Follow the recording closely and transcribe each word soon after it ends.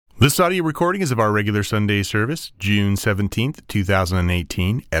This audio recording is of our regular Sunday service, June 17th,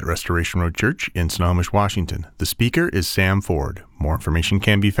 2018, at Restoration Road Church in Snohomish, Washington. The speaker is Sam Ford. More information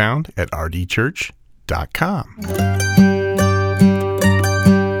can be found at rdchurch.com.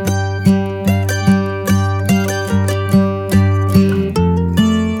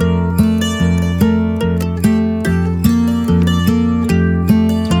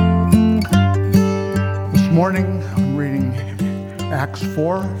 This morning, I'm reading Acts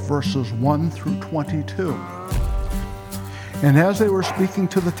 4, verses 1 through 22. And as they were speaking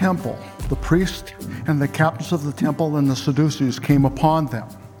to the temple, the priests and the captains of the temple and the Sadducees came upon them,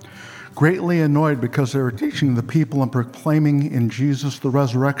 greatly annoyed because they were teaching the people and proclaiming in Jesus the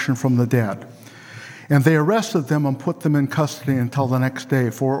resurrection from the dead. And they arrested them and put them in custody until the next day,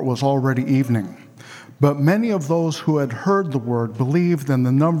 for it was already evening. But many of those who had heard the word believed, and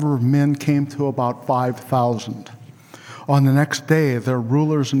the number of men came to about 5,000. On the next day, their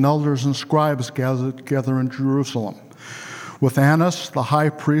rulers and elders and scribes gathered together in Jerusalem, with Annas, the high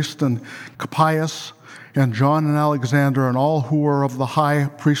priest, and Caiaphas, and John and Alexander, and all who were of the high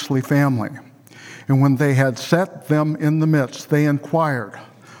priestly family. And when they had set them in the midst, they inquired,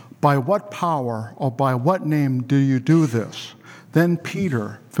 "By what power or by what name do you do this?" Then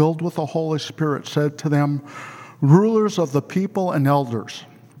Peter, filled with the Holy Spirit, said to them, "Rulers of the people and elders,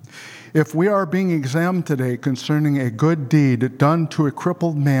 if we are being examined today concerning a good deed done to a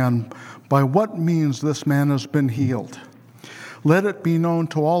crippled man, by what means this man has been healed? Let it be known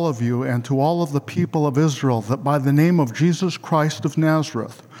to all of you and to all of the people of Israel that by the name of Jesus Christ of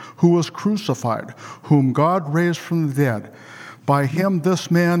Nazareth, who was crucified, whom God raised from the dead, by him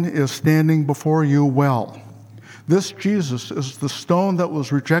this man is standing before you well. This Jesus is the stone that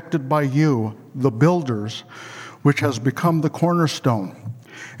was rejected by you, the builders, which has become the cornerstone.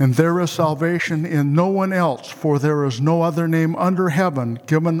 And there is salvation in no one else, for there is no other name under heaven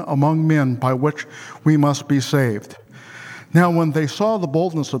given among men by which we must be saved." Now when they saw the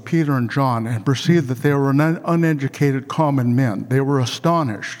boldness of Peter and John and perceived that they were uneducated common men, they were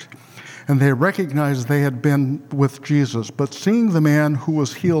astonished, and they recognized they had been with Jesus. But seeing the man who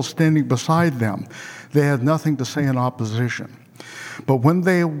was healed standing beside them, they had nothing to say in opposition. But when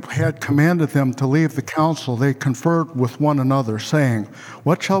they had commanded them to leave the council, they conferred with one another, saying,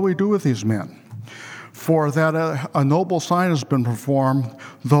 "What shall we do with these men? For that a noble sign has been performed,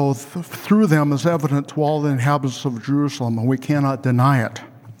 though through them is evident to all the inhabitants of Jerusalem, and we cannot deny it.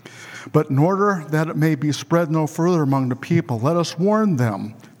 But in order that it may be spread no further among the people, let us warn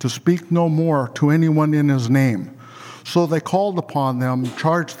them to speak no more to anyone in his name." So they called upon them,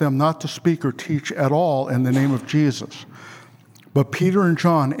 charged them not to speak or teach at all in the name of Jesus. But Peter and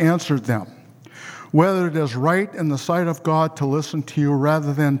John answered them, "Whether it is right in the sight of God to listen to you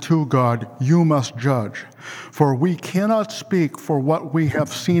rather than to God, you must judge. For we cannot speak for what we have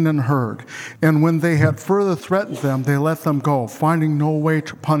seen and heard." And when they had further threatened them, they let them go, finding no way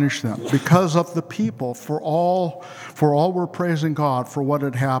to punish them because of the people, for all were praising God for what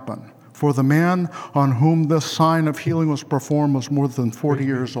had happened. For the man on whom this sign of healing was performed was more than 40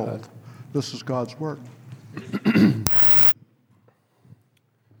 years old. This is God's word.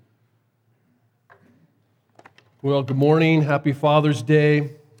 Well, good morning. Happy Father's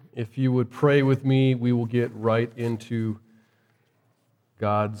Day. If you would pray with me, we will get right into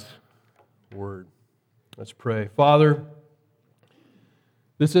God's Word. Let's pray. Father,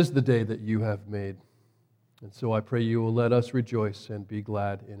 this is the day that you have made, and so I pray you will let us rejoice and be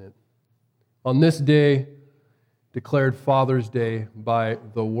glad in it. On this day, declared Father's Day by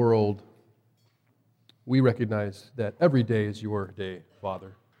the world, we recognize that every day is your day,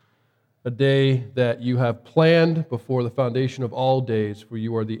 Father. A day that you have planned before the foundation of all days, for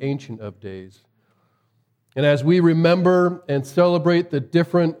you are the Ancient of Days. And as we remember and celebrate the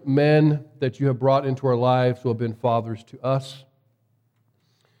different men that you have brought into our lives who have been fathers to us,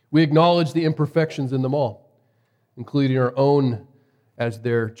 we acknowledge the imperfections in them all, including our own as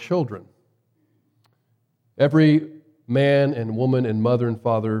their children. Every man and woman and mother and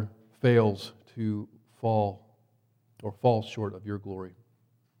father fails to fall or falls short of your glory.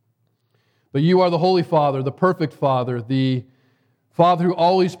 But you are the Holy Father, the perfect Father, the Father who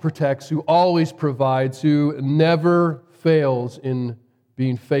always protects, who always provides, who never fails in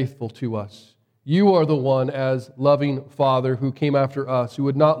being faithful to us. You are the one, as loving Father, who came after us, who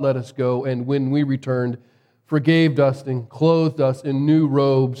would not let us go, and when we returned, forgave us and clothed us in new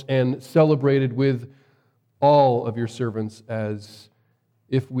robes and celebrated with all of your servants as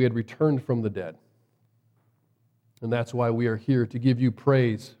if we had returned from the dead. And that's why we are here, to give you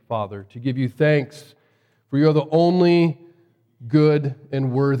praise, Father, to give you thanks, for you are the only good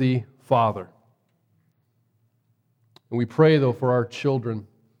and worthy Father. And we pray, though, for our children,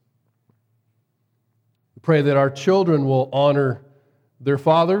 Pray that our children will honor their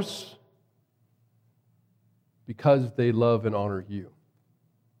fathers because they love and honor you.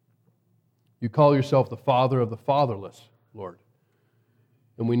 You call yourself the father of the fatherless, Lord.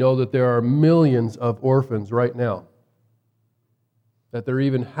 And we know that there are millions of orphans right now, that there are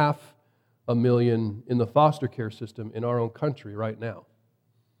even 500,000 in the foster care system in our own country right now.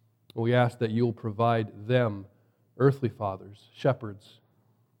 We ask that you'll provide them earthly fathers, shepherds,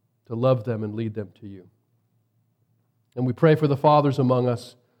 to love them and lead them to you. And we pray for the fathers among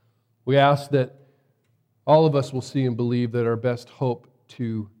us. We ask that all of us will see and believe that our best hope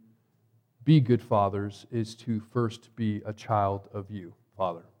to be good fathers is to first be a child of you,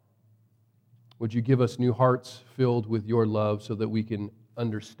 Father. Would you give us new hearts filled with your love so that we can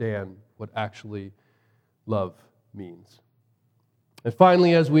understand what actually love means? And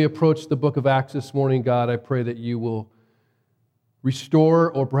finally, as we approach the book of Acts this morning, God, I pray that you will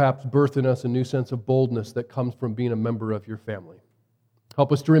restore or perhaps birth in us a new sense of boldness that comes from being a member of your family.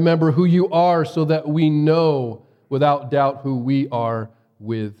 Help us to remember who you are so that we know without doubt who we are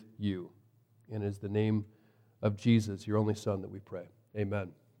with you. And it is the name of Jesus, your only Son, that we pray.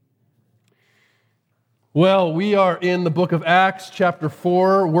 Amen. Well, we are in the book of Acts, chapter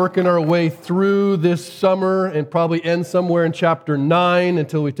 4, working our way through this summer and probably end somewhere in chapter 9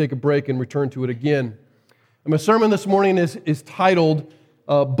 until we take a break and return to it again. And my sermon this morning is titled,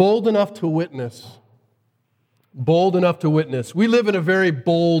 Bold Enough to Witness. Bold enough to witness. We live in a very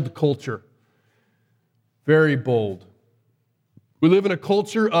bold culture. Very bold. We live in a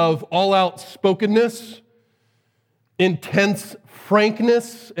culture of all-out spokenness, intense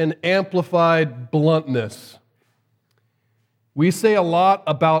frankness, and amplified bluntness. We say a lot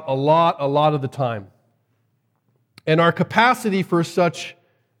about a lot of the time. And our capacity for such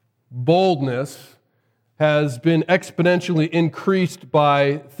boldness has been exponentially increased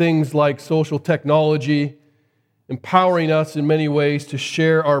by things like social technology, empowering us in many ways to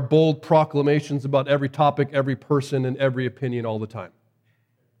share our bold proclamations about every topic, every person, and every opinion all the time.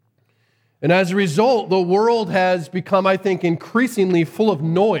 And as a result, the world has become, I think, increasingly full of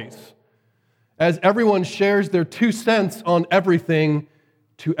noise as everyone shares their 2 cents on everything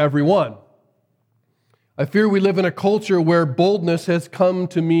to everyone. I fear we live in a culture where boldness has come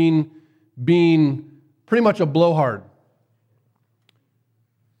to mean being pretty much a blowhard.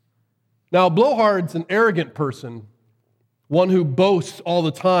 Now, a blowhard's an arrogant person, one who boasts all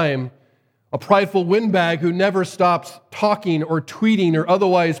the time, a prideful windbag who never stops talking or tweeting or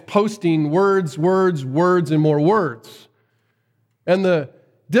otherwise posting words, and more words. And the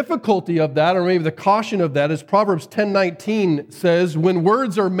difficulty of that, or maybe the caution of that, is Proverbs 10:19 says, when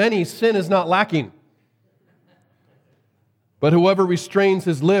words are many, sin is not lacking. But whoever restrains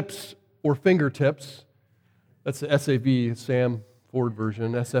his lips or fingertips, that's the SAV, Sam Ford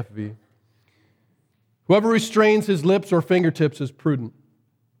version, SFV. Whoever restrains his lips or fingertips is prudent.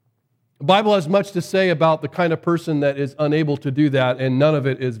 The Bible has much to say about the kind of person that is unable to do that, and none of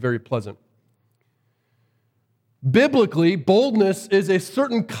it is very pleasant. Biblically, boldness is a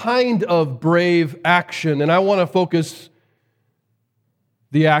certain kind of brave action, and I want to focus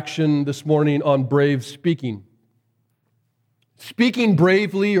the action this morning on brave speaking. Speaking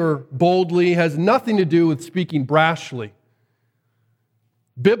bravely or boldly has nothing to do with speaking brashly.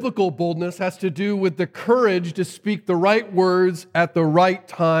 Biblical boldness has to do with the courage to speak the right words at the right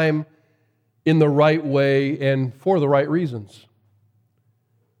time, in the right way, and for the right reasons.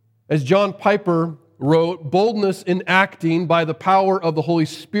 As John Piper wrote, boldness in acting by the power of the Holy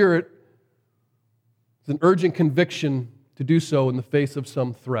Spirit is an urgent conviction to do so in the face of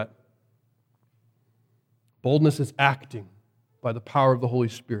some threat. Boldness is acting by the power of the Holy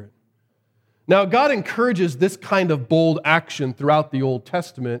Spirit. Now, God encourages this kind of bold action throughout the Old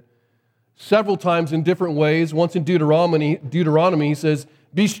Testament several times in different ways. Once in Deuteronomy, he says,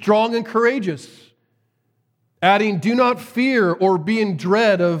 be strong and courageous, adding, do not fear or be in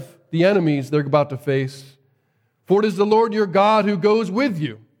dread of the enemies they're about to face. For it is the Lord your God who goes with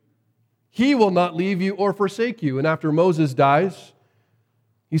you. He will not leave you or forsake you. And after Moses dies,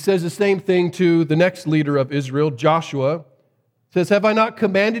 he says the same thing to the next leader of Israel, Joshua. He says, have I not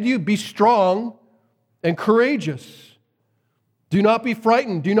commanded you? Be strong and courageous. Do not be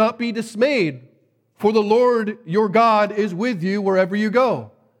frightened. Do not be dismayed. For the Lord your God is with you wherever you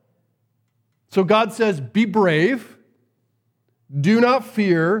go. So God says, be brave. Do not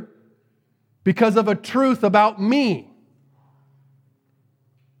fear because of a truth about me.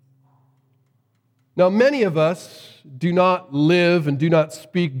 Now, many of us do not live and do not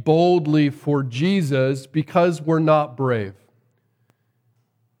speak boldly for Jesus because we're not brave.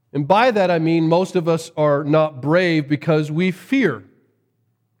 And by that I mean most of us are not brave because we fear.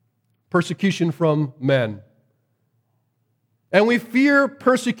 persecution from men. And we fear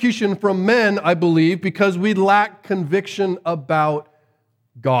persecution from men, I believe, because we lack conviction about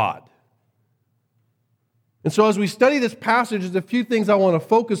God. And so as we study this passage, there's a few things I want to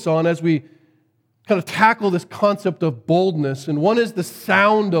focus on as we kind of tackle this concept of boldness. And one is the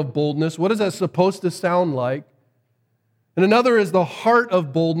sound of boldness. What is that supposed to sound like? And another is the heart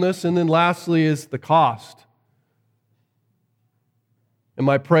of boldness. And then lastly is the cost. And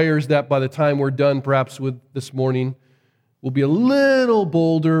my prayer is that by the time we're done, perhaps with this morning, we'll be a little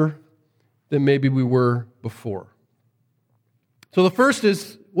bolder than maybe we were before. So the first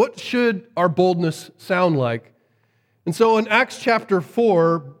is, what should our boldness sound like? And so in Acts chapter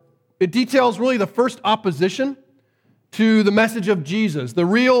 4, it details really the first opposition to the message of Jesus, the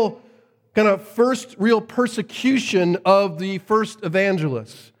real kind of first real persecution of the first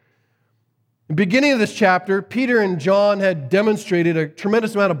evangelists. In the beginning of this chapter, Peter and John had demonstrated a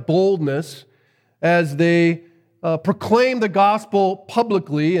tremendous amount of boldness as they proclaim the gospel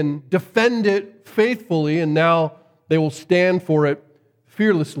publicly and defend it faithfully, and now they will stand for it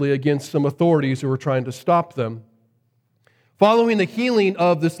fearlessly against some authorities who are trying to stop them. Following the healing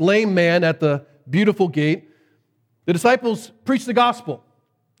of this lame man at the Beautiful Gate, the disciples preached the gospel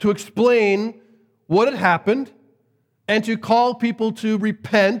to explain what had happened and to call people to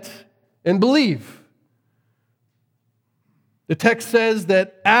repent and believe. The text says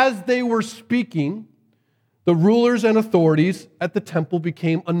that as they were speaking, the rulers and authorities at the temple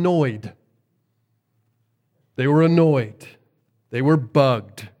became annoyed. They were annoyed. They were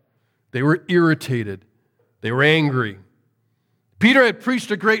bugged. They were irritated. They were angry. Peter had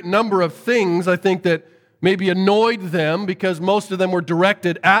preached a great number of things, I think, that maybe annoyed them because most of them were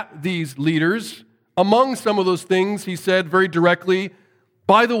directed at these leaders. Among some of those things, he said very directly,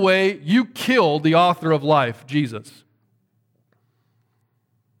 by the way, you killed the author of life, Jesus.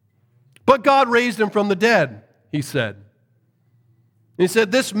 But God raised him from the dead, he said. He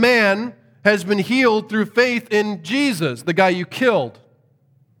said, this man has been healed through faith in Jesus, the guy you killed.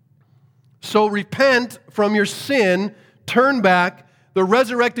 So repent from your sin, turn back. The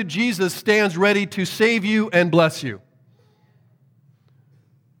resurrected Jesus stands ready to save you and bless you.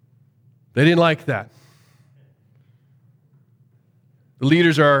 They didn't like that. The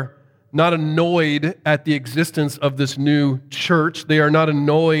leaders are not annoyed at the existence of this new church. They are not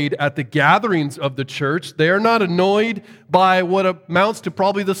annoyed at the gatherings of the church. They are not annoyed by what amounts to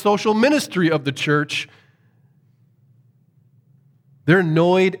probably the social ministry of the church. They're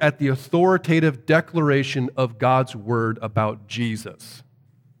annoyed at the authoritative declaration of God's word about Jesus.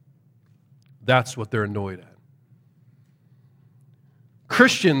 That's what they're annoyed at.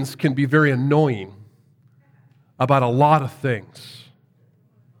 Christians can be very annoying about a lot of things.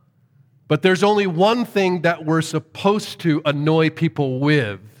 But there's only one thing that we're supposed to annoy people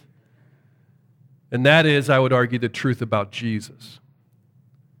with, and that is, I would argue, the truth about Jesus.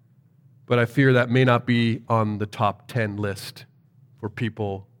 But I fear that may not be on the top 10 list for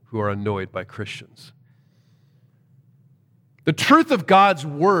people who are annoyed by Christians. The truth of God's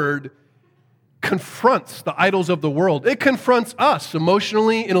word confronts the idols of the world. It confronts us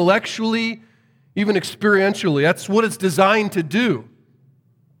emotionally, intellectually, even experientially. That's what it's designed to do.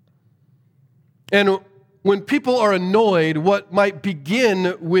 And when people are annoyed, what might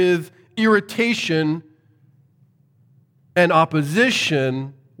begin with irritation and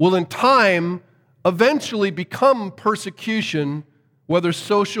opposition will in time eventually become persecution, whether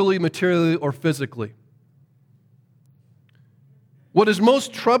socially, materially, or physically. What is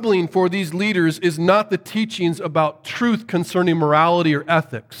most troubling for these leaders is not the teachings about truth concerning morality or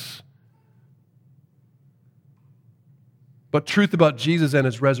ethics, but truth about Jesus and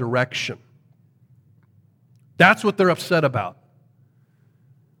his resurrection. That's what they're upset about.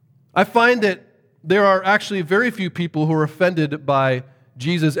 I find that there are actually very few people who are offended by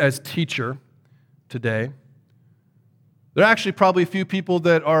Jesus as teacher today. There are actually probably a few people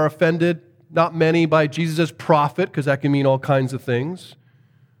that are offended, not many, by Jesus as prophet, because that can mean all kinds of things.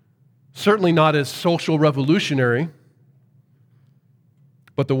 Certainly not as social revolutionary.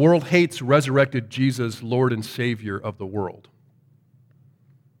 But the world hates resurrected Jesus, Lord and Savior of the world,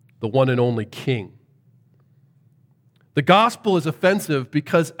 the one and only King. The gospel is offensive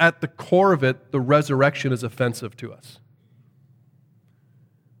because at the core of it, the resurrection is offensive to us.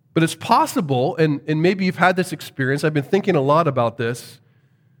 But it's possible, and maybe you've had this experience, I've been thinking a lot about this.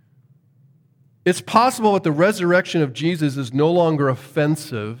 It's possible that the resurrection of Jesus is no longer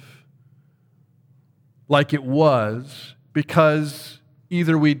offensive like it was because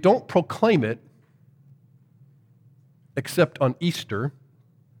either we don't proclaim it except on Easter,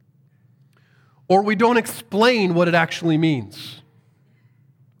 or we don't explain what it actually means.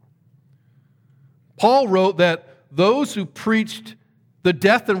 Paul wrote that those who preached the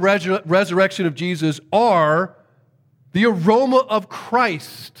death and resurrection of Jesus are the aroma of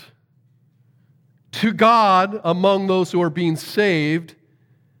Christ to God among those who are being saved,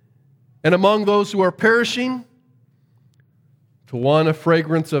 and among those who are perishing, to one a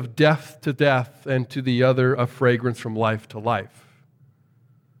fragrance of death to death, and to the other a fragrance from life to life.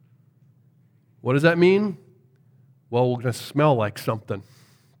 What does that mean? Well, we're going to smell like something.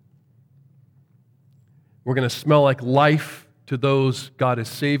 We're going to smell like life to those God is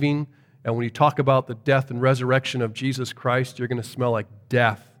saving. And when you talk about the death and resurrection of Jesus Christ, you're going to smell like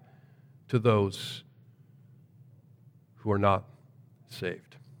death to those who are not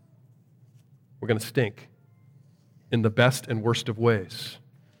saved. We're going to stink in the best and worst of ways.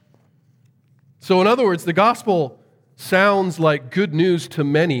 So in other words, the gospel sounds like good news to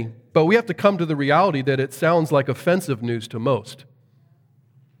many, but we have to come to the reality that it sounds like offensive news to most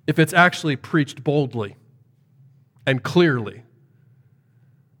if it's actually preached boldly and clearly.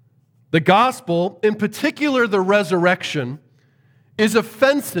 The gospel, in particular the resurrection, is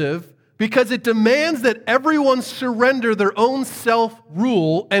offensive because it demands that everyone surrender their own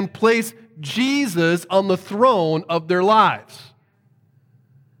self-rule and place Jesus on the throne of their lives.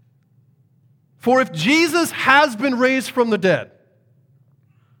 For if Jesus has been raised from the dead,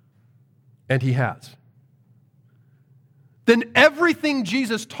 and he has, then everything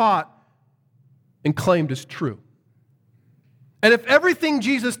Jesus taught and claimed is true. And if everything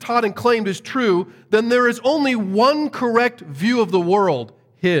Jesus taught and claimed is true, then there is only one correct view of the world,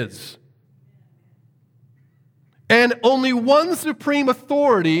 his. And only one supreme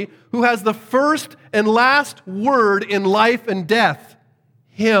authority who has the first and last word in life and death,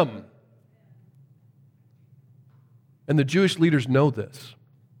 him. And the Jewish leaders know this.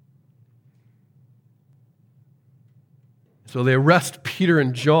 So they arrest Peter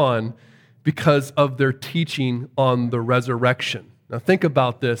and John because of their teaching on the resurrection. Now think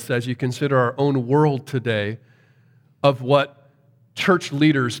about this as you consider our own world today of what church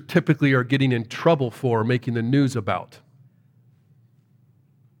leaders typically are getting in trouble for, making the news about.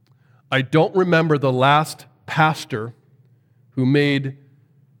 I don't remember the last pastor who made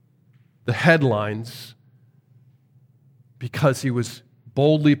the headlines because he was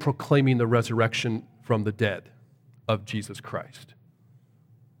boldly proclaiming the resurrection from the dead of Jesus Christ.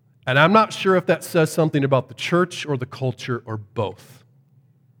 And I'm not sure if that says something about the church or the culture or both.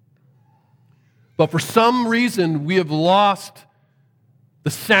 But for some reason, we have lost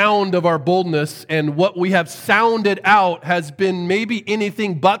the sound of our boldness, and what we have sounded out has been maybe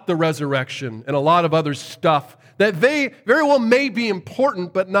anything but the resurrection and a lot of other stuff that very well may be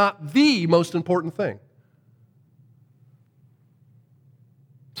important, but not the most important thing.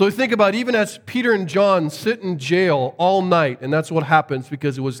 So we think about even as Peter and John sit in jail all night, and that's what happens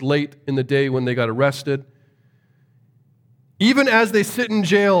because it was late in the day when they got arrested. Even as they sit in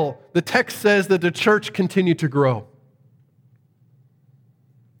jail, the text says that the church continued to grow.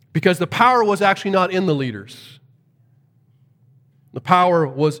 Because the power was actually not in the leaders. The power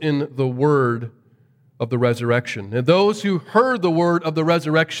was in the word of the resurrection. And those who heard the word of the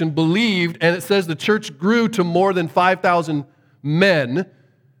resurrection believed, and it says the church grew to more than 5,000 men.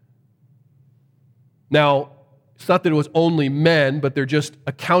 Now, it's not that it was only men, but they're just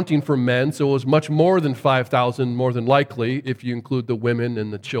accounting for men, so it was much more than 5,000, more than likely, if you include the women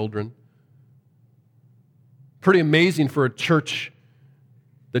and the children. Pretty amazing for a church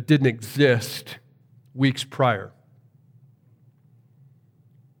that didn't exist weeks prior.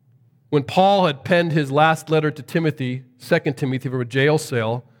 When Paul had penned his last letter to Timothy, 2 Timothy, from a jail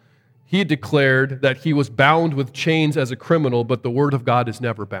cell, he had declared that he was bound with chains as a criminal, but the word of God is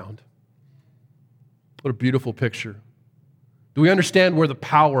never bound. What a beautiful picture. Do we understand where the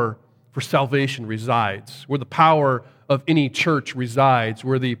power for salvation resides? Where the power of any church resides?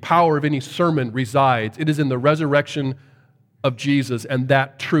 Where the power of any sermon resides? It is in the resurrection of Jesus and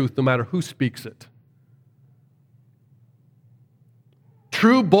that truth, no matter who speaks it.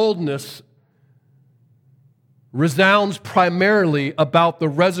 True boldness resounds primarily about the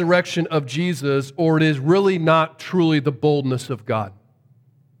resurrection of Jesus, or it is really not truly the boldness of God.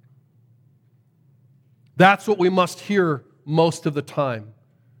 That's what we must hear most of the time.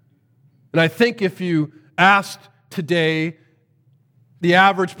 And I think if you asked today, the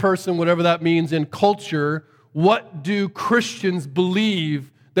average person, whatever that means in culture, what do Christians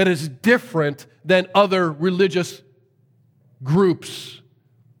believe that is different than other religious groups?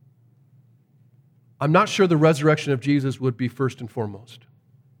 I'm not sure the resurrection of Jesus would be first and foremost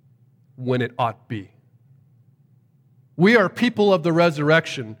when it ought be. We are people of the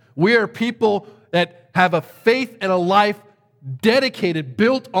resurrection. We are people that have a faith and a life dedicated,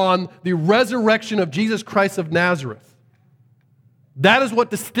 built on the resurrection of Jesus Christ of Nazareth. That is what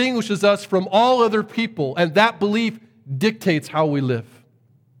distinguishes us from all other people, and that belief dictates how we live.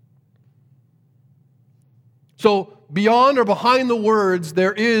 So, beyond or behind the words,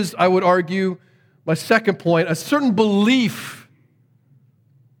 there is, I would argue, my second point, a certain belief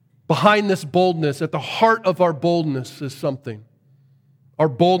behind this boldness. At the heart of our boldness is something. Our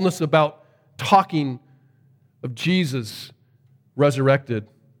boldness about talking of Jesus resurrected.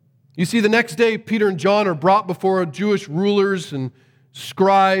 You see, the next day, Peter and John are brought before Jewish rulers and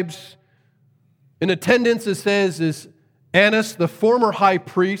scribes. In attendance, it says, is Annas, the former high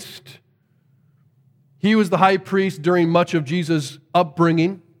priest. He was the high priest during much of Jesus'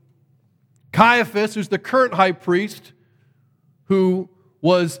 upbringing. Caiaphas, who's the current high priest, who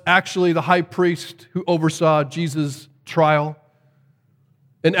was actually the high priest who oversaw Jesus' trial.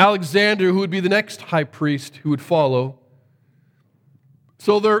 And Alexander, who would be the next high priest who would follow.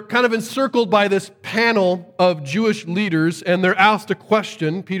 So they're kind of encircled by this panel of Jewish leaders, and they're asked a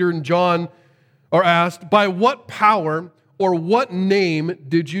question. Peter and John are asked, by what power or what name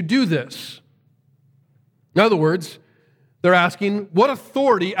did you do this? In other words, they're asking, what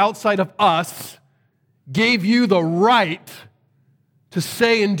authority outside of us gave you the right to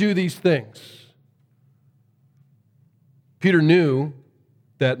say and do these things? Peter knew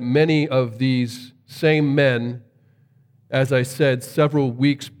that many of these same men, as I said, several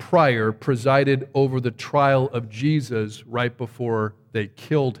weeks prior, presided over the trial of Jesus right before they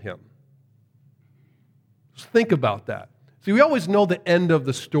killed him. Just think about that. See, we always know the end of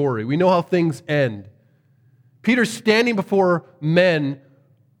the story. We know how things end. Peter's standing before men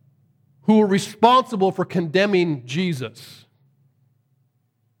who were responsible for condemning Jesus.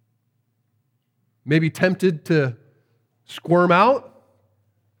 Maybe tempted to squirm out,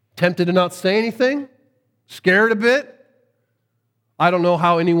 tempted to not say anything, scared a bit. I don't know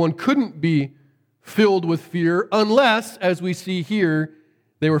how anyone couldn't be filled with fear unless, as we see here,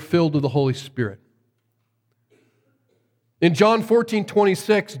 they were filled with the Holy Spirit. In John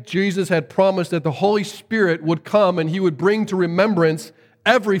 14:26, Jesus had promised that the Holy Spirit would come and he would bring to remembrance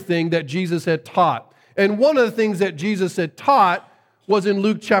everything that Jesus had taught. And one of the things that Jesus had taught was in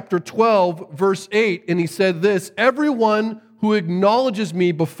Luke chapter 12, verse 8, and he said this, everyone who acknowledges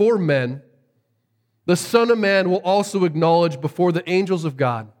me before men, the Son of Man will also acknowledge before the angels of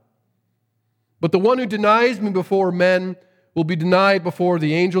God. But the one who denies me before men will be denied before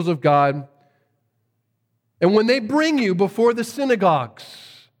the angels of God. And when they bring you before the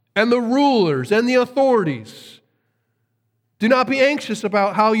synagogues and the rulers and the authorities, do not be anxious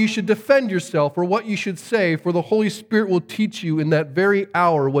about how you should defend yourself or what you should say, for the Holy Spirit will teach you in that very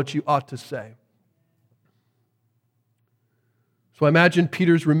hour what you ought to say. So I imagine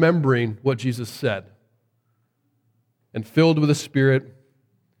Peter's remembering what Jesus said. And filled with the Spirit,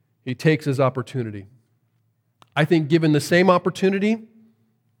 he takes his opportunity. I think given the same opportunity,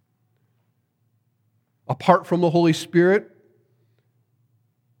 apart from the Holy Spirit,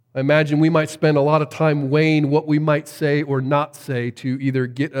 I imagine we might spend a lot of time weighing what we might say or not say to either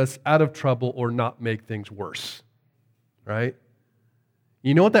get us out of trouble or not make things worse. Right?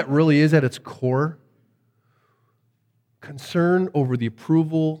 You know what that really is at its core? Concern over the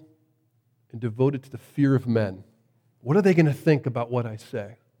approval and devoted to the fear of men. What are they going to think about what I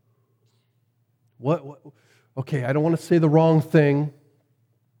say? Okay, I don't want to say the wrong thing.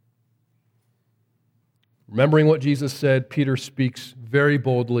 Remembering what Jesus said, Peter speaks very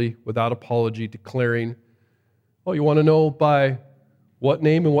boldly, without apology, declaring, oh, you want to know by what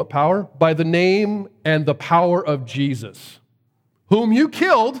name and what power? By the name and the power of Jesus, whom you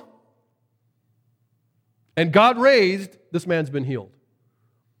killed, and God raised, this man's been healed.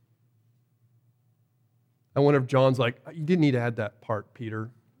 I wonder if John's like, you didn't need to add that part, Peter.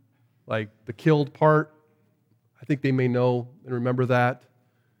 Like the killed part, I think they may know and remember that.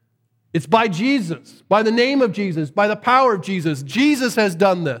 It's by Jesus, by the name of Jesus, by the power of Jesus. Jesus has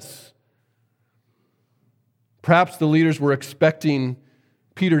done this. Perhaps the leaders were expecting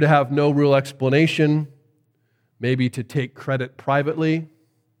Peter to have no real explanation, maybe to take credit privately,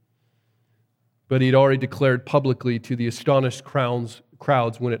 but he'd already declared publicly to the astonished crowds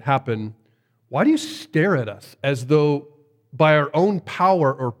when it happened, why do you stare at us as though by our own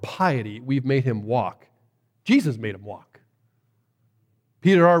power or piety we've made him walk? Jesus made him walk.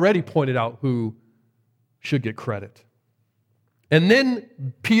 Peter already pointed out who should get credit. And then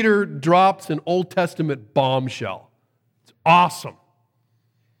Peter drops an Old Testament bombshell. It's awesome.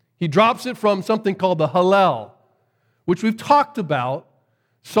 He drops it from something called the Hallel, which we've talked about.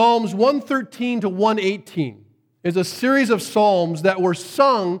 Psalms 113 to 118 is a series of psalms that were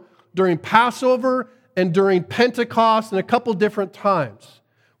sung during Passover and during Pentecost and a couple different times.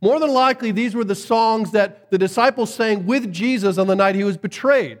 More than likely, these were the songs that the disciples sang with Jesus on the night he was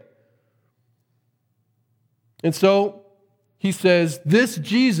betrayed. And so he says, this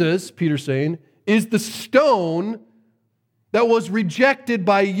Jesus, Peter's saying, is the stone that was rejected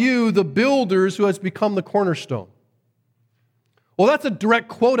by you, the builders, who has become the cornerstone. Well, that's a direct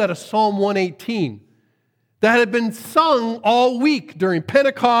quote out of Psalm 118 that had been sung all week during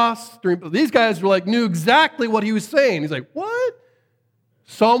Pentecost. These guys were like, knew exactly what he was saying. He's like, what?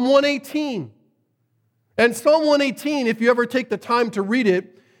 Psalm 118. And Psalm 118, if you ever take the time to read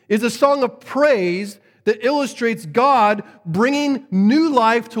it, is a song of praise that illustrates God bringing new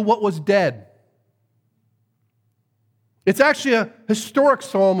life to what was dead. It's actually a historic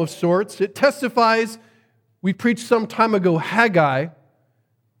psalm of sorts. It testifies, we preached some time ago, Haggai,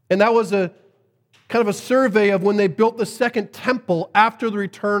 and that was a kind of a survey of when they built the second temple after the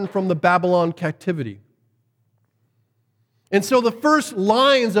return from the Babylon captivity. And so the first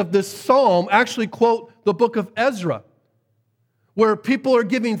lines of this psalm actually quote the book of Ezra, where people are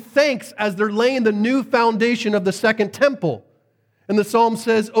giving thanks as they're laying the new foundation of the second temple. And the psalm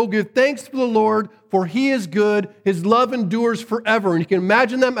says, "Oh, give thanks to the Lord, for he is good, his love endures forever." And you can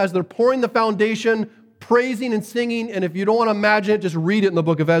imagine them as they're pouring the foundation, praising and singing, and if you don't want to imagine it, just read it in the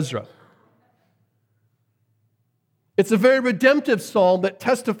book of Ezra. It's a very redemptive psalm that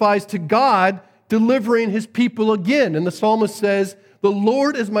testifies to God delivering his people again. And the psalmist says, "The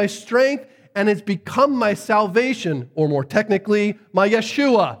Lord is my strength and has become my salvation," or more technically, my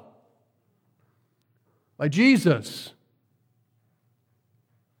Yeshua, my Jesus.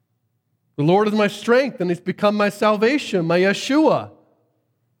 The Lord is my strength and he's become my salvation, my Yeshua.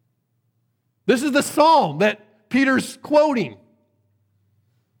 This is the psalm that Peter's quoting.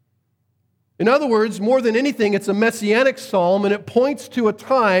 In other words, more than anything, it's a messianic psalm, and it points to a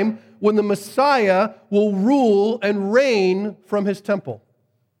time when the Messiah will rule and reign from his temple.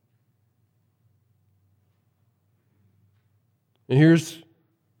 And here's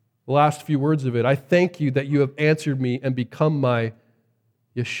the last few words of it. "I thank you that you have answered me and become my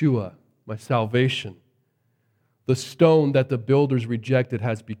Yeshua, my salvation. The stone that the builders rejected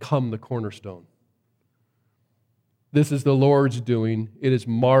has become the cornerstone. This is the Lord's doing. It is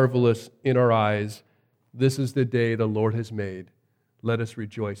marvelous in our eyes. This is the day the Lord has made. Let us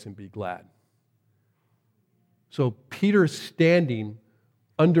rejoice and be glad." So Peter is standing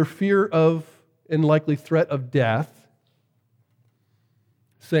under fear of and likely threat of death,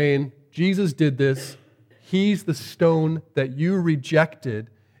 saying, Jesus did this. He's the stone that you rejected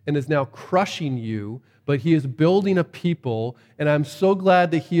and is now crushing you, but he is building a people, and I'm so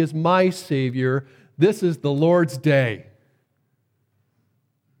glad that he is my Savior. This is the Lord's day.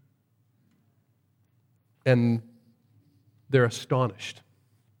 And they're astonished.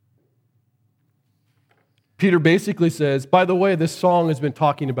 Peter basically says, by the way, this song has been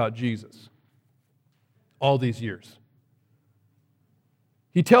talking about Jesus all these years.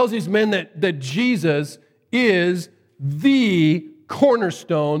 He tells these men that Jesus is the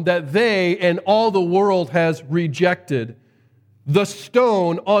cornerstone that they and all the world has rejected, the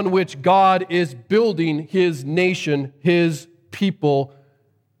stone on which God is building his nation, his people,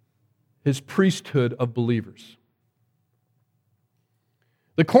 his priesthood of believers.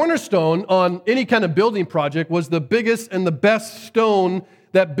 The cornerstone on any kind of building project was the biggest and the best stone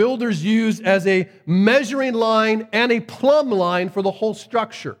that builders used as a measuring line and a plumb line for the whole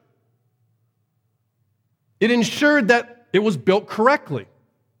structure. It ensured that it was built correctly.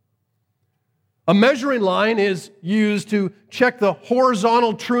 A measuring line is used to check the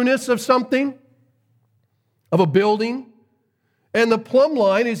horizontal trueness of something, of a building, and the plumb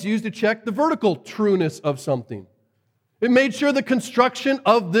line is used to check the vertical trueness of something. It made sure the construction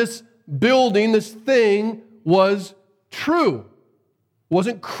of this building, this thing, was true,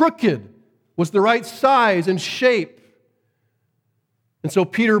 wasn't crooked, was the right size and shape. And so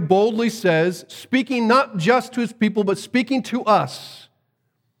Peter boldly says, speaking not just to his people, but speaking to us,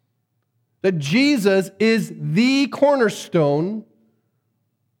 that Jesus is the cornerstone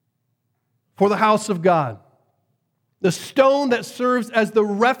for the house of God. The stone that serves as the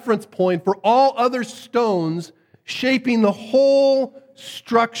reference point for all other stones shaping the whole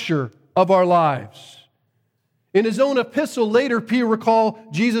structure of our lives. In his own epistle later, Peter will call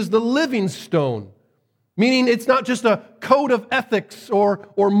Jesus the living stone, meaning it's not just a code of ethics or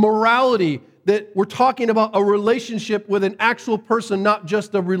morality, that we're talking about a relationship with an actual person, not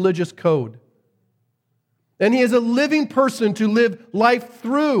just a religious code. And he is a living person to live life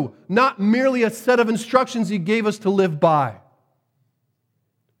through, not merely a set of instructions he gave us to live by.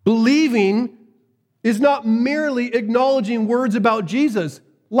 Believing is not merely acknowledging words about Jesus.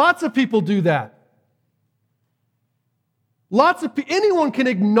 Lots of people do that. Anyone can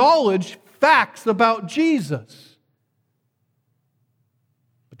acknowledge facts about Jesus.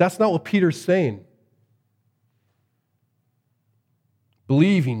 But that's not what Peter's saying.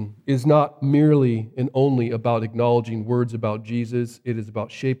 Believing is not merely and only about acknowledging words about Jesus. It is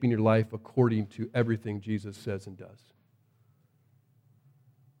about shaping your life according to everything Jesus says and does.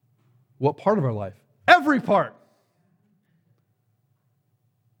 What part of our life? Every part.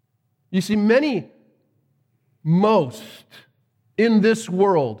 You see, most in this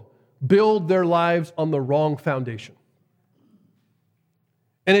world build their lives on the wrong foundation.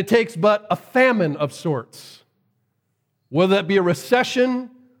 And it takes but a famine of sorts, whether that be a recession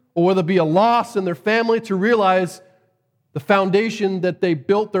or whether it be a loss in their family, to realize the foundation that they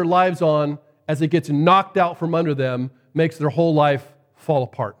built their lives on, as it gets knocked out from under them, makes their whole life fall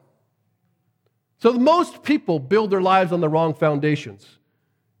apart. So most people build their lives on the wrong foundations.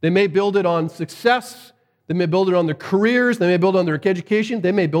 They may build it on success, they may build it on their careers, they may build it on their education,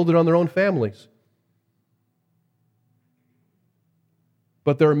 they may build it on their own families.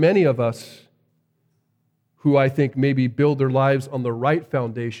 But there are many of us who I think maybe build their lives on the right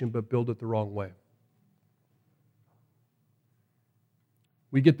foundation, but build it the wrong way.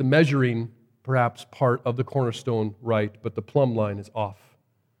 We get the measuring, perhaps, part of the cornerstone right, but the plumb line is off.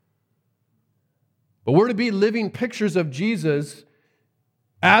 But we're to be living pictures of Jesus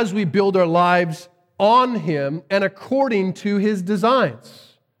as we build our lives on Him and according to His designs.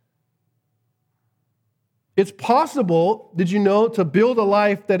 It's possible, did you know, to build a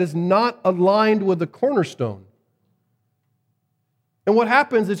life that is not aligned with the cornerstone. And what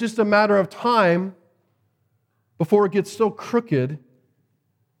happens is just a matter of time before it gets so crooked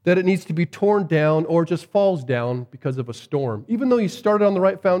that it needs to be torn down or just falls down because of a storm, even though you started on the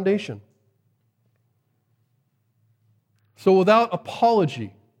right foundation. So without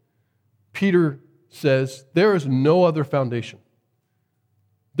apology, Peter says, there is no other foundation.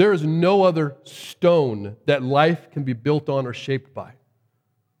 There is no other stone that life can be built on or shaped by.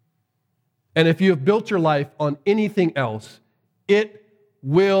 And if you have built your life on anything else, it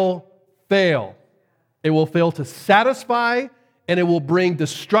will fail. It will fail to satisfy, and it will bring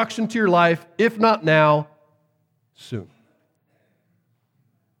destruction to your life, if not now, soon.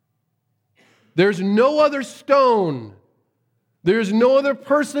 There's no other stone, there's no other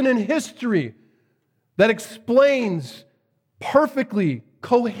person in history that explains perfectly,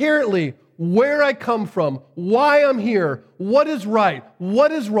 coherently, where I come from, why I'm here, what is right,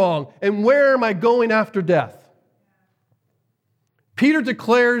 what is wrong, and where am I going after death. Peter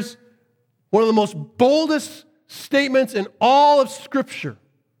declares one of the most boldest statements in all of Scripture,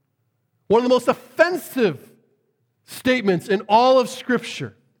 one of the most offensive statements in all of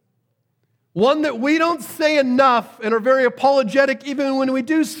Scripture, one that we don't say enough and are very apologetic even when we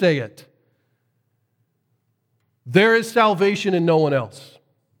do say it. There is salvation in no one else.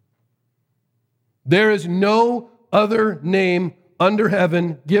 There is no other name under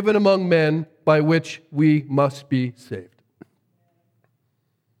heaven given among men by which we must be saved.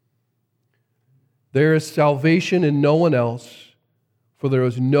 There is salvation in no one else, for there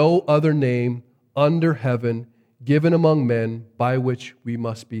is no other name under heaven given among men by which we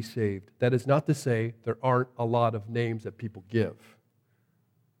must be saved. That is not to say there aren't a lot of names that people give.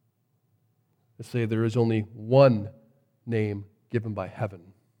 To say there is only one name given by heaven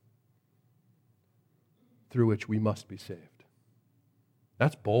through which we must be saved.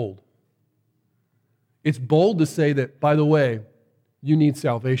 That's bold. It's bold to say that, by the way, you need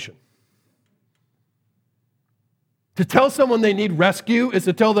salvation. To tell someone they need rescue is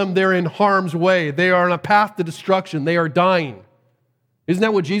to tell them they're in harm's way. They are on a path to destruction. They are dying. Isn't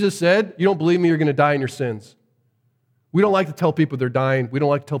that what Jesus said? You don't believe me, you're going to die in your sins. We don't like to tell people they're dying. We don't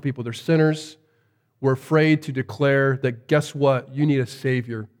like to tell people they're sinners. We're afraid to declare that, guess what? You need a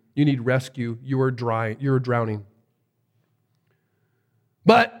Savior. You need rescue. You are drowning.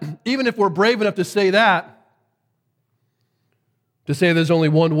 But even if we're brave enough to say that, to say there's only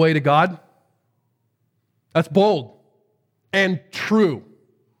one way to God, that's bold and true.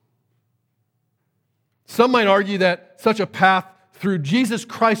 Some might argue that such a path through Jesus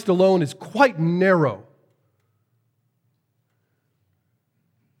Christ alone is quite narrow.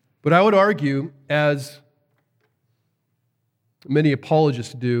 But I would argue, as many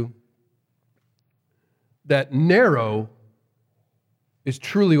apologists do, that narrow is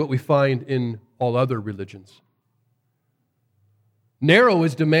truly what we find in all other religions. Narrow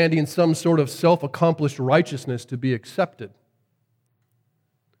is demanding some sort of self-accomplished righteousness to be accepted.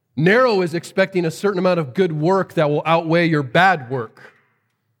 Narrow is expecting a certain amount of good work that will outweigh your bad work.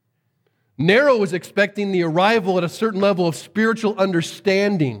 Narrow is expecting the arrival at a certain level of spiritual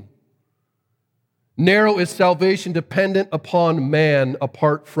understanding. Narrow is salvation dependent upon man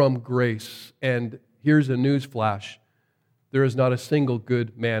apart from grace. And here's a news flash. There is not a single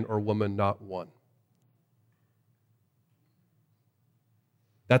good man or woman, not one.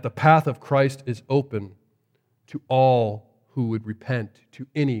 That the path of Christ is open to all who would repent, to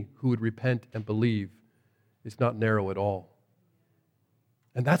any who would repent and believe, is not narrow at all.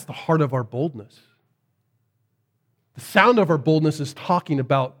 And that's the heart of our boldness. The sound of our boldness is talking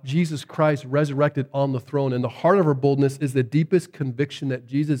about Jesus Christ resurrected on the throne, and the heart of our boldness is the deepest conviction that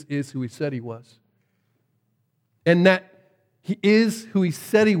Jesus is who He said He was. And that He is who He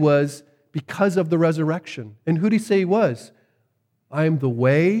said He was because of the resurrection. And who did He say He was? I am the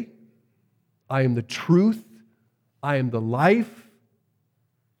way, I am the truth, I am the life.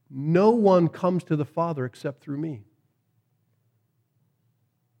 No one comes to the Father except through me.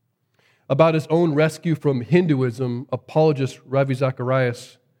 About His own rescue from Hinduism, apologist Ravi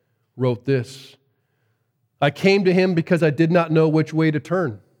Zacharias wrote this: I came to Him because I did not know which way to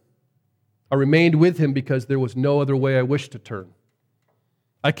turn. I remained with Him because there was no other way I wished to turn.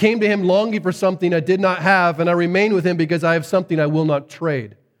 I came to Him longing for something I did not have, and I remain with Him because I have something I will not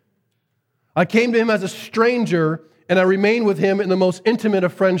trade. I came to Him as a stranger, and I remain with Him in the most intimate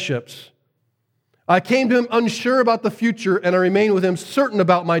of friendships. I came to Him unsure about the future, and I remain with Him certain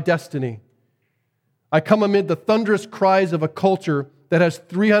about my destiny. I come amid the thunderous cries of a culture that has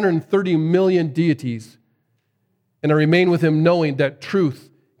 330 million deities, and I remain with Him knowing that truth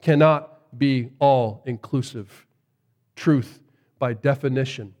cannot be all-inclusive. Truth, by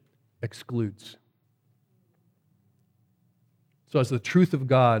definition, excludes. So as the truth of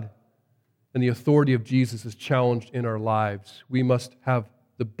God and the authority of Jesus is challenged in our lives, we must have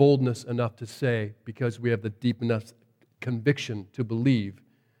the boldness enough to say, because we have the deep enough conviction to believe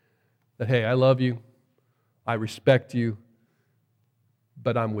that, hey, I love you, I respect you,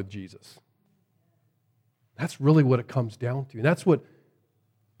 but I'm with Jesus. That's really what it comes down to. And that's what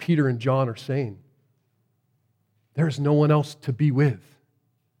Peter and John are saying. There is no one else to be with.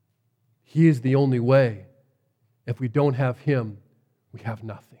 He is the only way. If we don't have Him, we have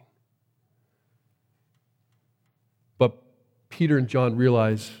nothing. But Peter and John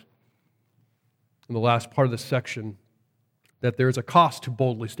realize in the last part of this section that there is a cost to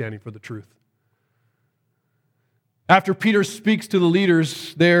boldly standing for the truth. After Peter speaks to the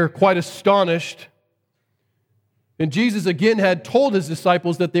leaders, they're quite astonished. And Jesus again had told His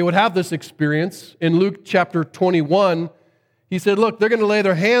disciples that they would have this experience. In Luke chapter 21, He said, look, they're going to lay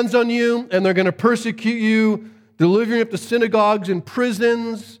their hands on you and they're going to persecute you, delivering you up to synagogues and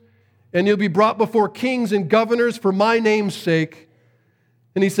prisons, and you'll be brought before kings and governors for my name's sake.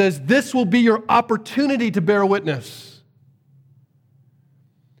 And He says, this will be your opportunity to bear witness.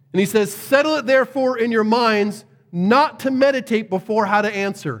 And He says, settle it therefore in your minds not to meditate before how to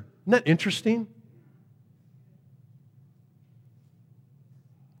answer. Isn't that interesting?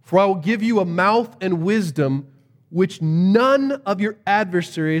 For I will give you a mouth and wisdom which none of your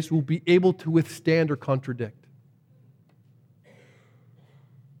adversaries will be able to withstand or contradict.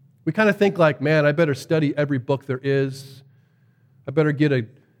 We kind of think like, man, I better study every book there is. I better get a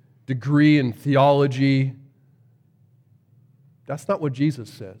degree in theology. That's not what Jesus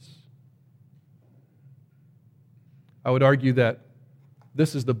says. I would argue that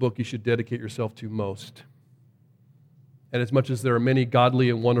this is the book you should dedicate yourself to most. And as much as there are many godly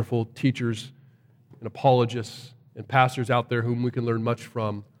and wonderful teachers and apologists and pastors out there whom we can learn much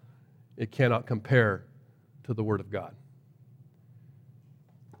from, it cannot compare to the Word of God.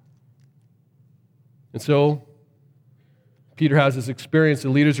 And so, Peter has this experience. The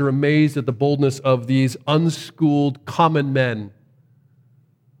leaders are amazed at the boldness of these unschooled common men.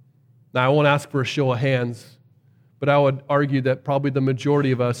 Now, I won't ask for a show of hands, but I would argue that probably the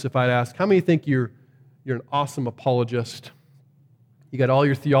majority of us, if I'd ask, how many think you're an awesome apologist? You got all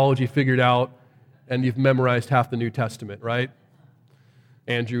your theology figured out, and you've memorized half the New Testament, right?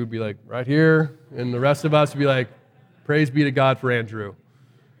 Andrew would be like, right here, and the rest of us would be like, praise be to God for Andrew.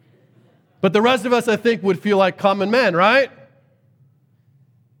 But the rest of us, I think, would feel like common men, right?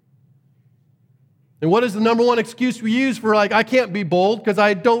 And what is the number one excuse we use for, like, I can't be bold because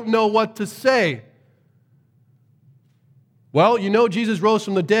I don't know what to say? Well, you know Jesus rose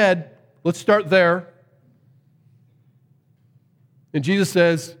from the dead. Let's start there. And Jesus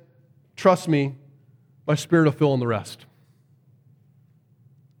says, trust me, my Spirit will fill in the rest.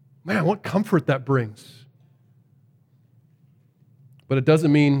 Man, what comfort that brings. But it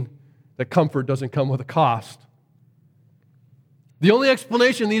doesn't mean that comfort doesn't come with a cost. The only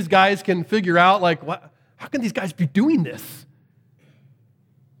explanation these guys can figure out, like, how can these guys be doing this?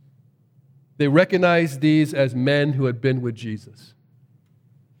 They recognize these as men who had been with Jesus.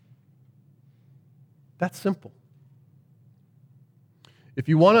 That's simple. If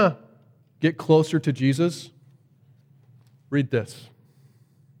you want to get closer to Jesus, read this.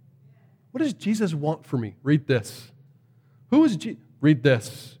 What does Jesus want for me? Read this. Who is Jesus? Read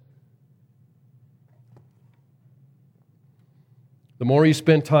this. The more you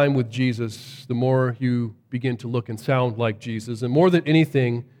spend time with Jesus, the more you begin to look and sound like Jesus. And more than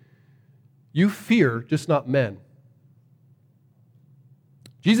anything, you fear just not men.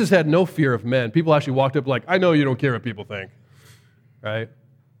 Jesus had no fear of men. People actually walked up like, I know you don't care what people think. Right?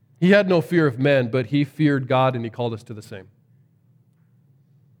 He had no fear of men, but he feared God and he called us to the same.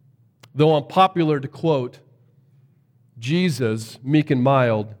 Though unpopular to quote, Jesus, meek and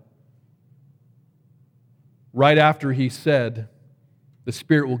mild, right after he said, the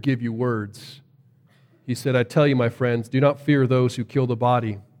Spirit will give you words, he said, I tell you, my friends, do not fear those who kill the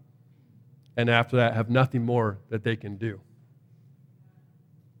body, and after that have nothing more that they can do.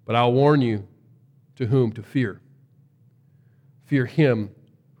 But I'll warn you to whom to fear. Fear him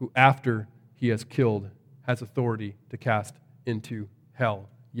who after he has killed has authority to cast into hell.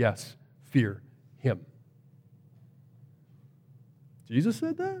 Yes, fear him. Jesus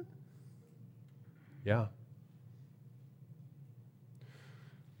said that? Yeah.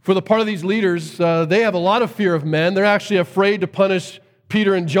 For the part of these leaders, they have a lot of fear of men. They're actually afraid to punish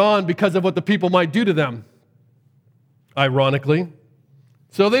Peter and John because of what the people might do to them, ironically.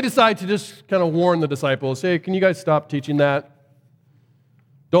 So they decide to just kind of warn the disciples, hey, can you guys stop teaching that?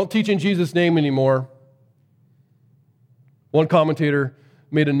 Don't teach in Jesus' name anymore. One commentator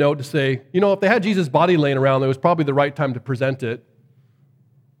made a note to say, if they had Jesus' body laying around, it was probably the right time to present it.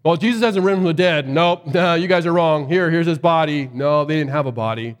 Well, Jesus hasn't risen from the dead. Nope, no, you guys are wrong. Here's his body. No, they didn't have a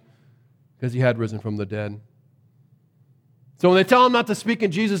body because he had risen from the dead. So when they tell him not to speak in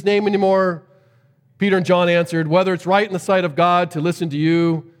Jesus' name anymore, Peter and John answered, whether it's right in the sight of God to listen to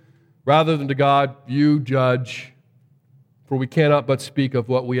you rather than to God, you judge, for we cannot but speak of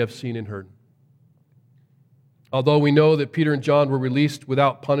what we have seen and heard. Although we know that Peter and John were released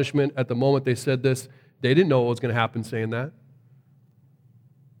without punishment at the moment they said this, they didn't know what was going to happen saying that.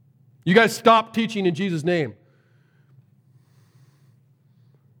 You guys stop teaching in Jesus' name.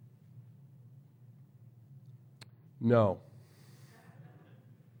 No.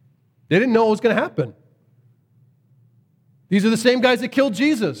 They didn't know what was going to happen. These are the same guys that killed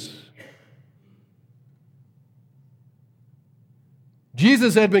Jesus.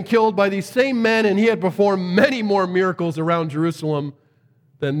 Jesus had been killed by these same men, and he had performed many more miracles around Jerusalem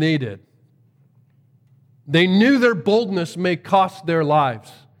than they did. They knew their boldness may cost their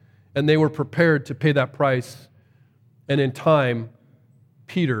lives, and they were prepared to pay that price. And in time,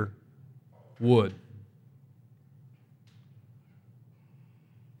 Peter would.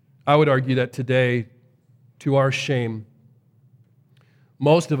 I would argue that today, to our shame,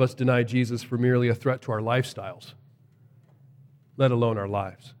 most of us deny Jesus for merely a threat to our lifestyles, let alone our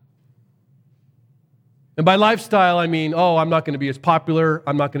lives. And by lifestyle, I mean, I'm not going to be as popular,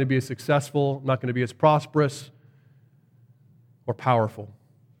 I'm not going to be as successful, I'm not going to be as prosperous or powerful.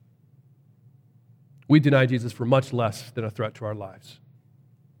 We deny Jesus for much less than a threat to our lives.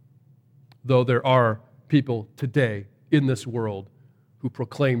 Though there are people today in this world who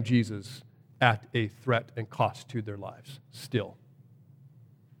proclaim Jesus at a threat and cost to their lives still.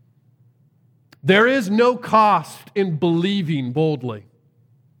 There is no cost in believing boldly,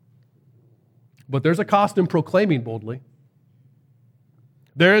 but there's a cost in proclaiming boldly.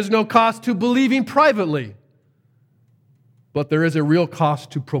 There is no cost to believing privately, but there is a real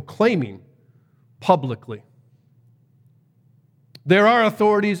cost to proclaiming publicly. There are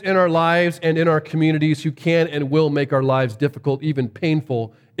authorities in our lives and in our communities who can and will make our lives difficult, even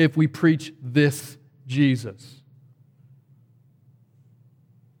painful, if we preach this Jesus.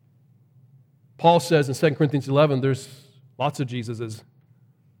 Paul says in 2 Corinthians 11, there's lots of Jesuses.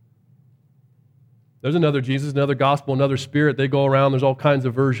 There's another Jesus, another gospel, another spirit. They go around, there's all kinds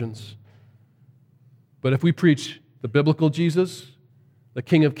of versions. But if we preach the biblical Jesus, the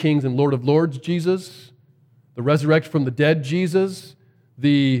King of Kings and Lord of Lords Jesus, the resurrection from the dead Jesus,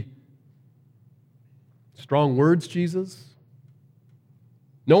 the strong words Jesus.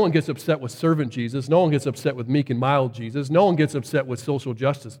 No one gets upset with servant Jesus. No one gets upset with meek and mild Jesus. No one gets upset with social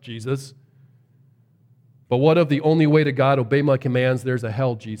justice Jesus. But what of the only way to God, obey my commands, there's a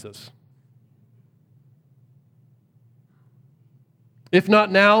hell Jesus. If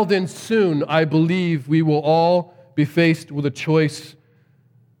not now, then soon, I believe we will all be faced with a choice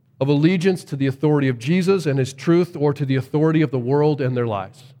of allegiance to the authority of Jesus and his truth, or to the authority of the world and their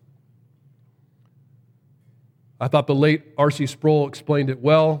lives. I thought the late R.C. Sproul explained it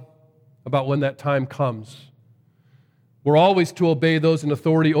well about when that time comes. We're always to obey those in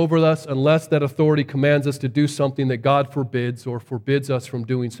authority over us unless that authority commands us to do something that God forbids or forbids us from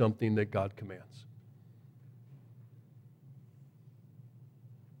doing something that God commands.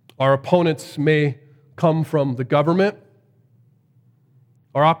 Our opponents may come from the government.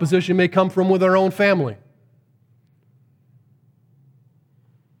 Our opposition may come from with our own family.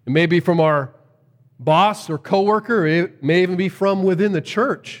 It may be from our boss or coworker. It may even be from within the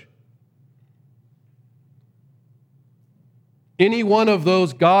church. Any one of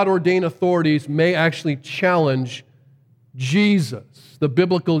those God-ordained authorities may actually challenge Jesus, the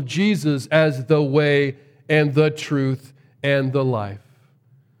biblical Jesus, as the way and the truth and the life.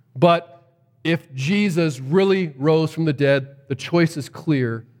 But if Jesus really rose from the dead, the choice is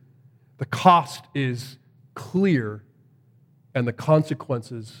clear, the cost is clear, and the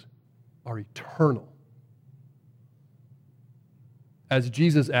consequences are eternal. As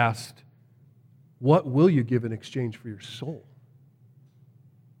Jesus asked, what will you give in exchange for your soul?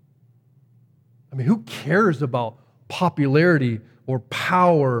 I mean, who cares about popularity or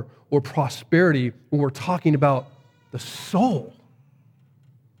power or prosperity when we're talking about the soul?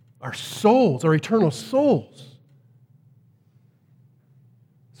 Our souls, our eternal souls.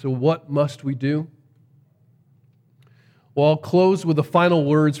 So what must we do? Well, I'll close with the final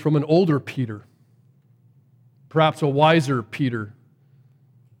words from an older Peter, perhaps a wiser Peter,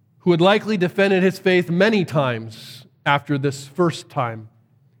 who had likely defended his faith many times after this first time.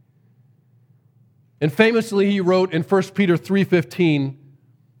 And famously, he wrote in 1 Peter 3:15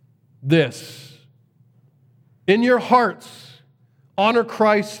 this, "In your hearts, honor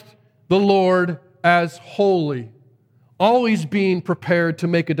Christ the Lord as holy, always being prepared to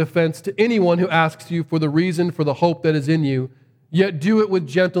make a defense to anyone who asks you for the reason for the hope that is in you, yet do it with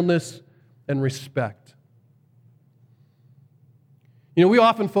gentleness and respect." You know, we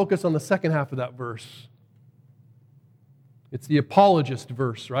often focus on the second half of that verse. It's the apologist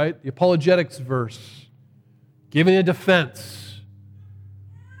verse, right? The apologetics verse, giving a defense.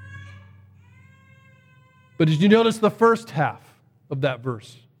 But did you notice the first half of that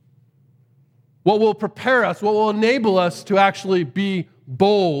verse? What will prepare us, what will enable us to actually be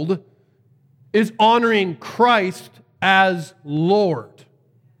bold is honoring Christ as Lord,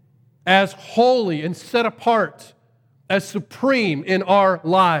 as holy and set apart, as supreme in our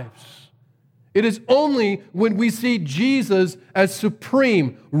lives. It is only when we see Jesus as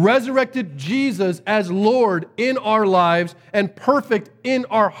supreme, resurrected Jesus as Lord in our lives and perfect in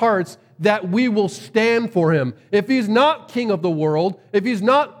our hearts, that we will stand for Him. If He's not King of the world, if He's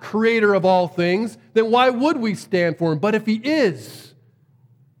not creator of all things, then why would we stand for Him? But if He is,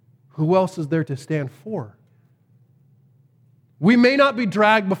 who else is there to stand for? We may not be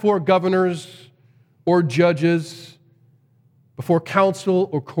dragged before governors or judges, before council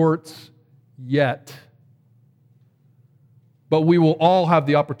or courts yet, but we will all have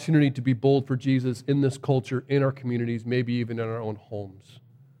the opportunity to be bold for Jesus in this culture, in our communities, maybe even in our own homes.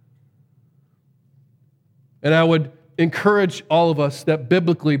 And I would encourage all of us that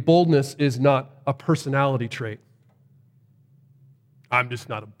biblically boldness is not a personality trait. I'm just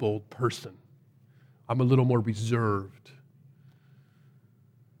not a bold person. I'm a little more reserved.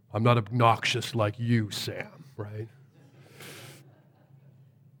 I'm not obnoxious like you, Sam, right?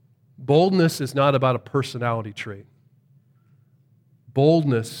 Boldness is not about a personality trait.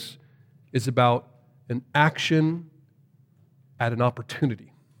 Boldness is about an action at an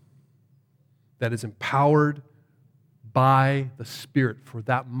opportunity that is empowered by the Spirit for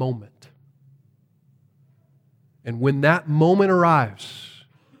that moment. And when that moment arrives,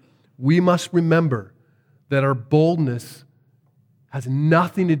 we must remember that our boldness has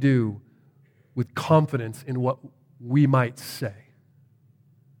nothing to do with confidence in what we might say,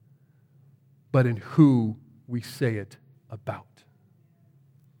 but in who we say it about.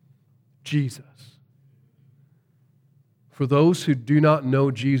 Jesus. For those who do not know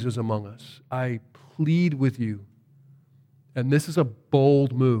Jesus among us, I plead with you, and this is a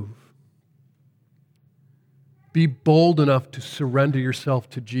bold move. Be bold enough to surrender yourself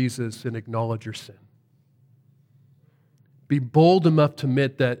to Jesus and acknowledge your sin. Be bold enough to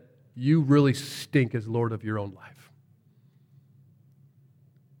admit that you really stink as Lord of your own life.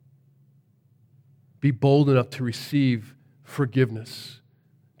 Be bold enough to receive forgiveness,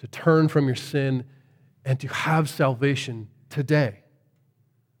 to turn from your sin, and to have salvation today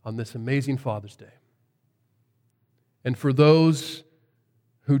on this amazing Father's Day. And for those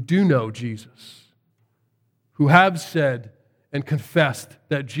who do know Jesus, who have said and confessed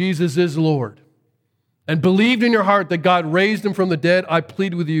that Jesus is Lord, and believed in your heart that God raised Him from the dead, I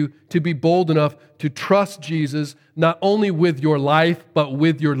plead with you to be bold enough to trust Jesus, not only with your life, but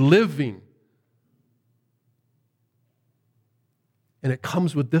with your living. And it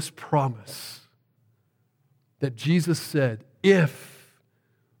comes with this promise that Jesus said, if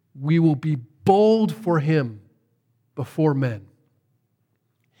we will be bold for him before men,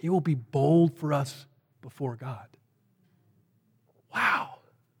 he will be bold for us before God. Wow.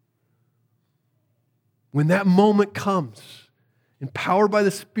 When that moment comes, empowered by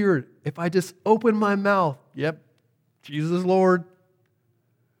the Spirit, if I just open my mouth, yep, Jesus is Lord,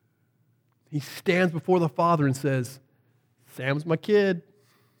 he stands before the Father and says, Sam's my kid.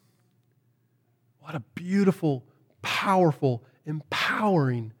 What a beautiful, powerful,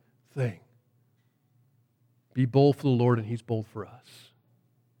 empowering thing. Be bold for the Lord, and he's bold for us.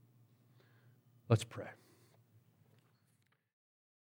 Let's pray.